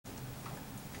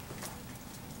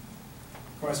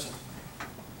Question?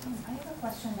 I have a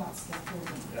question about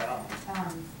scaffolding.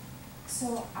 Yeah.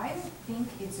 So I don't think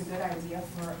it's a good idea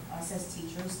for us as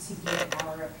teachers to give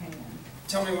our opinion.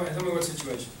 Tell me what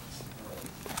situation.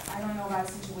 I don't know about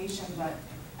a situation, but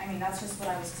I mean, that's just what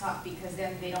I was taught, because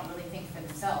then they don't really think for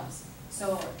themselves.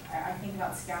 So I think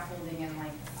about scaffolding, and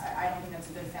like, I don't think that's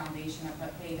a good foundation of,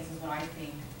 but hey, this is what I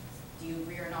think. Do you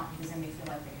agree or not? Because then they feel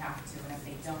like they have to, and if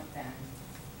they don't, then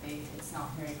it's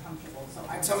not very comfortable. So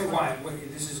Tell me why.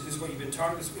 This is what you've been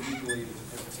taught. This is what you believe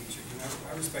as a teacher. You know,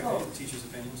 I respect all the teachers'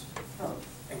 opinions.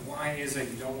 And why is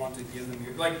it you don't want to give them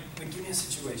your, like give me a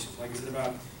situation. Like, is it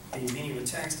about the meaning of a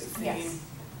text, a theme? Yes.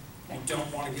 You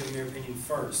don't want to give them your opinion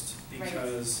first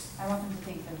because I want them to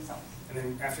think for themselves. And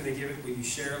then after they give it, will you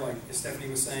share, like as Stephanie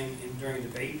was saying, during a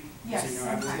debate? Yes, so, you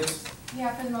know, I believe this?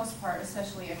 Yeah, for the most part,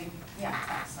 especially, I mean, yeah,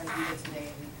 text, like we did today,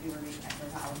 we were reading it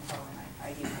for Alan Poe, and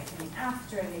I gave my opinion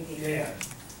after they gave it.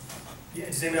 Yeah,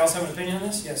 does anybody else have an opinion on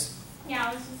this? Yes? Yeah,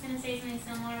 I was just going to say something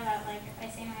similar to that, like, if I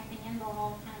say my opinion, they'll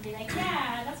all kind of be like,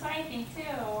 yeah, that's what I think too,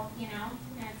 you know?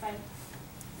 And it's like...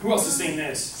 Who else has seen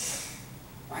this?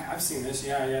 I've seen this,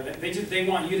 yeah. They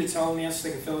want you to tell them the answer so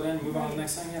they can fill it in and move on to the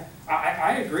next thing, yeah.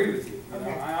 I agree with you, you know,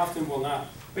 I often will not.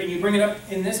 But you bring it up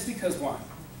in this because why?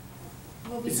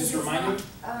 Well, is this a reminder?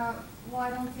 Well, I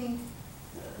don't think,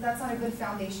 that's not a good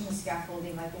foundation of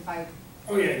scaffolding, like if I...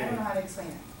 Oh yeah, I don't know how to explain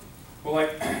it. Well,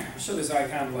 like, I show this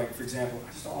icon, like, for example,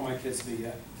 I just don't want my kids to be,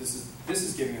 this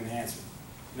is giving them the answer.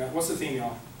 You know, what's the theme,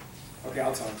 y'all? Okay,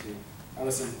 I'll tell it to you. Now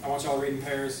listen, I want y'all to read in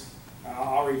pairs.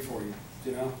 I'll read for you,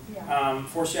 you know? Yeah.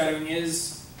 Foreshadowing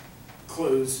is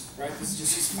clues, right? This is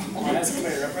just that's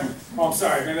clear, right? Oh, I'm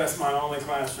sorry, maybe that's my only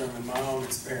classroom and my own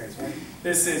experience, right?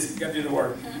 This is, you gotta do the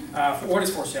work. What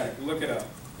is foreshadowing? Look it up.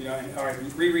 You know, and, all right,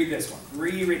 reread this one.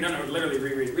 No, literally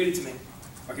reread it. Read it to me.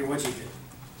 Okay, what'd you do?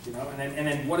 You know, and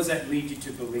then what does that lead you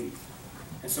to believe?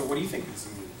 And so what do you think is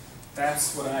the meaning?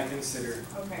 That's what I consider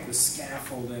the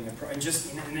scaffolding approach.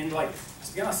 And then like,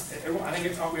 to be honest, I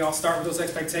think we all start with those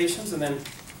expectations, and then,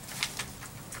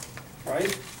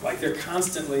 right? Like they're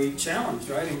constantly challenged,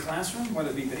 right, in classroom, whether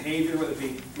it be behavior, whether it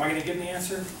be, am I going to give them the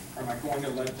answer, or am I going to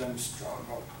let them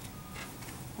struggle?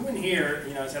 Who in here,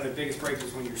 you know, has had the biggest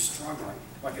breakthroughs when you're struggling,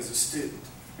 like as a student,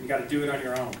 and you got to do it on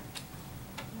your own?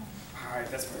 All right,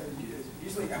 that's where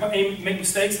usually. How about make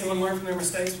mistakes? Anyone learn from their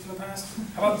mistakes from the past?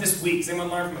 How about this week? Does anyone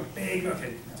learn from a big?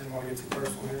 Okay, I didn't want to get too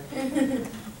personal here.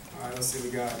 All right, let's see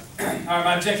what we got. All right,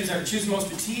 my objectives are to choose the most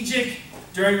strategic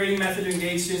during reading method to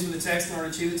engage students with the text in order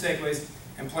to achieve the takeaways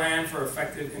and plan for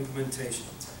effective implementation.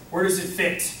 Where does it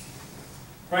fit?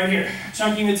 Right here,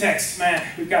 chunking the text. Man,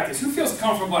 we've got this. Who feels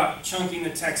comfortable about chunking the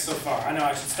text so far? I know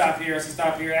I should stop here. I should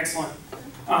stop here. Excellent.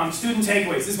 Student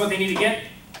takeaways. This is what they need to get.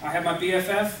 I have my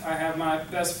BFF, I have my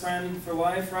best friend for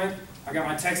life, right? I got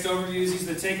my text overviews, these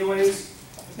are the takeaways.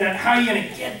 Now, how are you going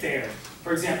to get there?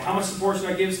 For example, how much support should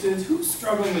I give students? Who's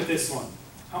struggling with this one?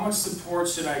 How much support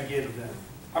should I give them?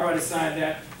 How do I decide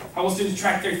that? How will students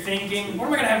track their thinking? What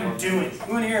am I going to have them doing?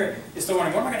 Who in here is still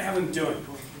wondering, what am I going to have them doing?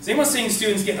 Is anyone seeing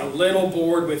students getting a little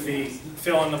bored with the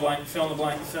fill in the blank, fill in the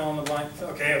blank, fill in the blank?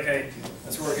 Okay.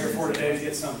 That's what we're here for today, to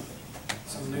get some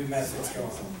new methods going.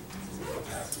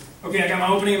 Okay, I got my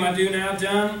opening and my do now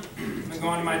done. I'm going to go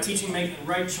on to my teaching, making the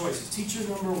right choices. Teacher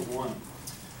number one.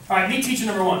 All right, meet teacher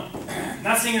number one.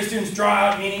 Not seeing your students draw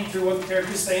out meaning through what the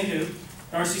characters say and do,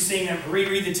 nor is she seeing them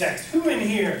reread the text. Who in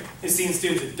here is seeing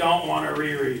students that don't want to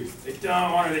reread? They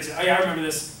don't want to, they say, oh yeah, I remember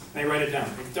this, and they write it down.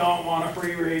 They don't want to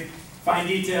reread, find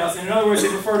details, and in other words, they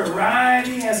prefer to ride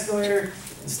the escalator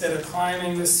instead of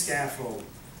climbing the scaffold.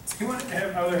 So you want to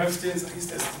have students like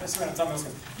this, especially when I'm talking about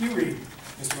this, you read.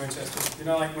 Mr. Winchester. You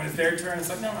know, like when it's their turn, it's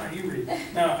like, no, you read.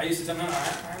 No, I used to tell them, no,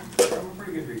 I'm a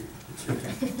pretty good reader. It's your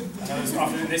turn. I know this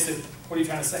often they said, what are you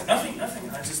trying to say? Nothing.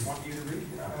 I just want you to read.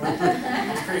 You know,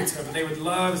 it's great. But they would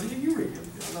love to say, you read.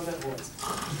 I love that voice.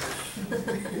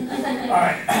 All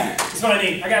right, this is what I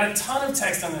need. I got a ton of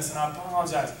text on this, and I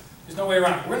apologize. There's no way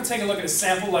around it. We're going to take a look at a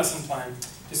sample lesson plan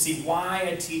to see why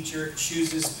a teacher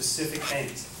chooses specific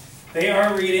things. They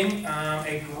are reading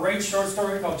a great short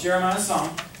story called Jeremiah's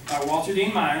Song by Walter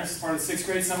Dean Myers, part of the 6th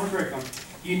grade summer curriculum.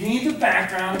 You need the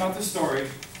background about the story,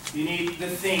 you need the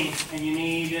theme, and you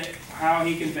need how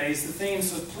he conveys the theme.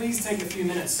 So please take a few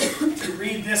minutes to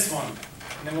read this one.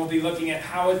 And then we'll be looking at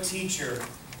how a teacher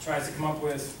tries to come up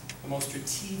with the most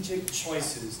strategic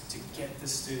choices to get the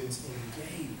students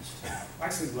engaged. I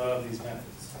actually love these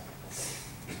methods.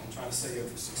 I'm trying to set you up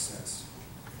for success.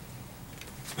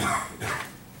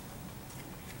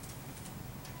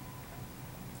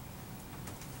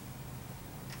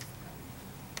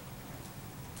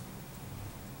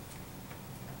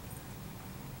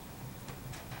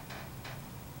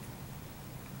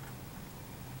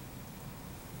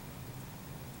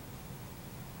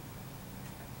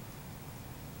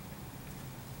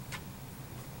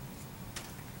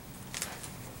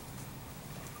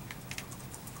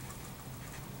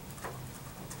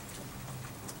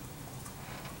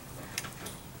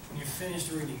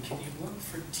 finished reading, can you look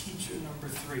for teacher number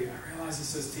 3? I realize it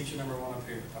says teacher number 1 up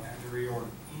here, but I had to reorder.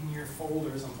 In your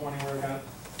folders, I'm pointing where I got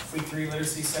week 3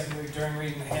 literacy, second week during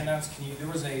reading the handouts. There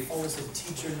was a folder that said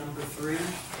teacher number 3.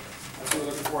 That's what we're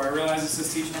looking for. I realize it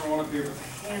says teacher number 1 up here, but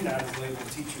the handout is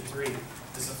labeled teacher 3.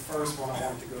 This is the first one I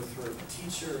wanted to go through.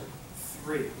 Teacher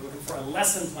 3. We're looking for a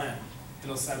lesson plan. I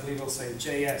believe it'll say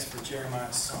JS for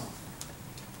Jeremiah's son.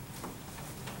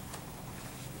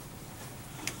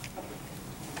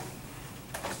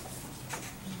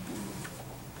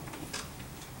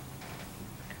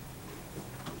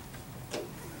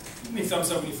 Give me a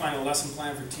thumbs up when you find a lesson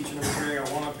plan for teacher number 3. I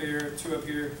got 1 up here, 2 up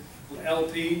here.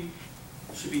 LP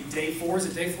should be day 4. Is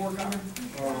it day 4, Connor?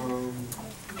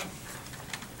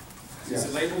 Is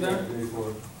it labeled there? Yeah, day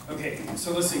 4. Okay,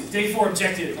 so let's see. Day 4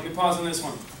 objective. Let me pause on this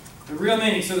one. The real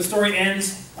meaning. So the story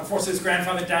ends. Unfortunately, his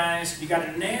grandfather dies. You got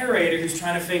a narrator who's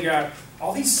trying to figure out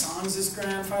all these songs this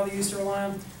grandfather used to rely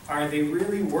on. Are they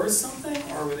really worth something,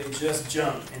 or were they just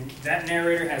junk? And that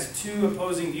narrator has 2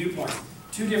 opposing viewpoints.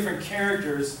 2 different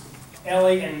characters,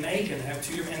 Ellie and Macon, have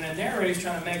 2 different. And the narrator's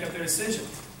trying to make up their decision.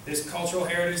 This cultural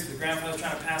heritage the grandfather's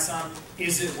trying to pass on,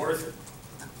 is it worth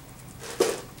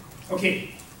it?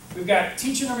 Okay, we've got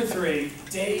teacher number 3,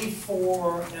 day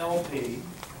 4 LP.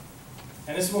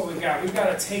 And this is what we've got. We've got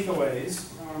a takeaways.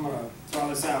 I'm going to draw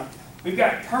this out. We've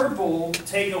got purple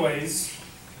takeaways.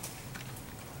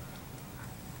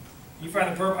 You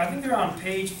find the purple. I think they're on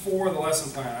page 4 of the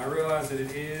lesson plan. I realize that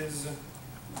it is.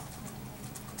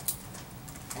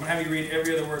 I'm going to have you read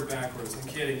every other word backwards. I'm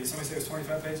kidding. Did somebody say it was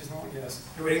 25 pages long? Yes.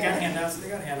 Everybody got handouts? They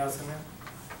got handouts in there.